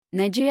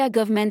Nigeria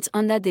government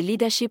under the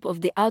leadership of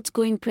the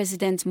outgoing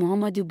President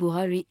Muhammadu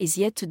Buhari is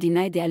yet to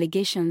deny the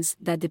allegations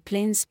that the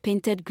planes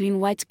painted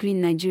green-white-green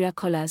Nigeria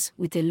colors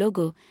with a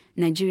logo,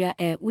 Nigeria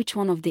Air, which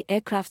one of the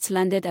aircrafts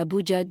landed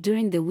Abuja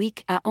during the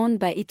week, are owned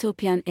by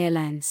Ethiopian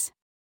Airlines.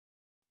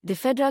 The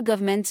federal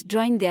government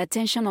drawing the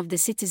attention of the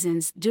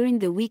citizens during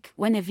the week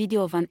when a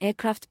video of an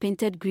aircraft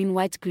painted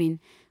green-white-green,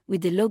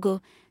 with the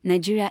logo,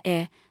 Nigeria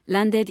Air,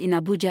 landed in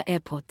Abuja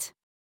Airport.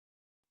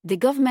 The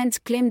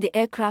government claimed the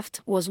aircraft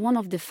was one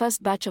of the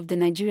first batch of the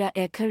Nigeria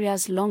Air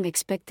carriers long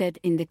expected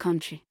in the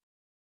country.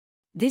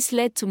 This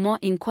led to more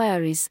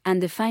inquiries,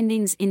 and the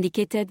findings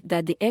indicated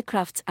that the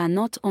aircrafts are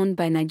not owned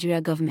by Nigeria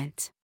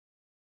government.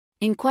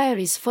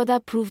 Inquiries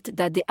further proved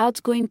that the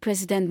outgoing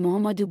President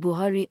Muhammadu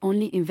Buhari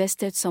only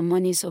invested some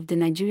monies of the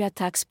Nigeria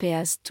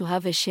taxpayers to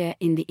have a share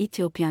in the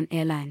Ethiopian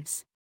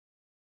Airlines.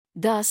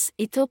 Thus,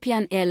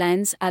 Ethiopian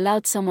Airlines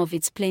allowed some of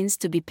its planes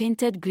to be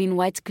painted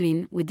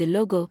green-white-green with the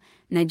logo,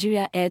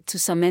 Nigeria Air, to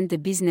cement the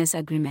business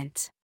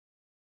agreement.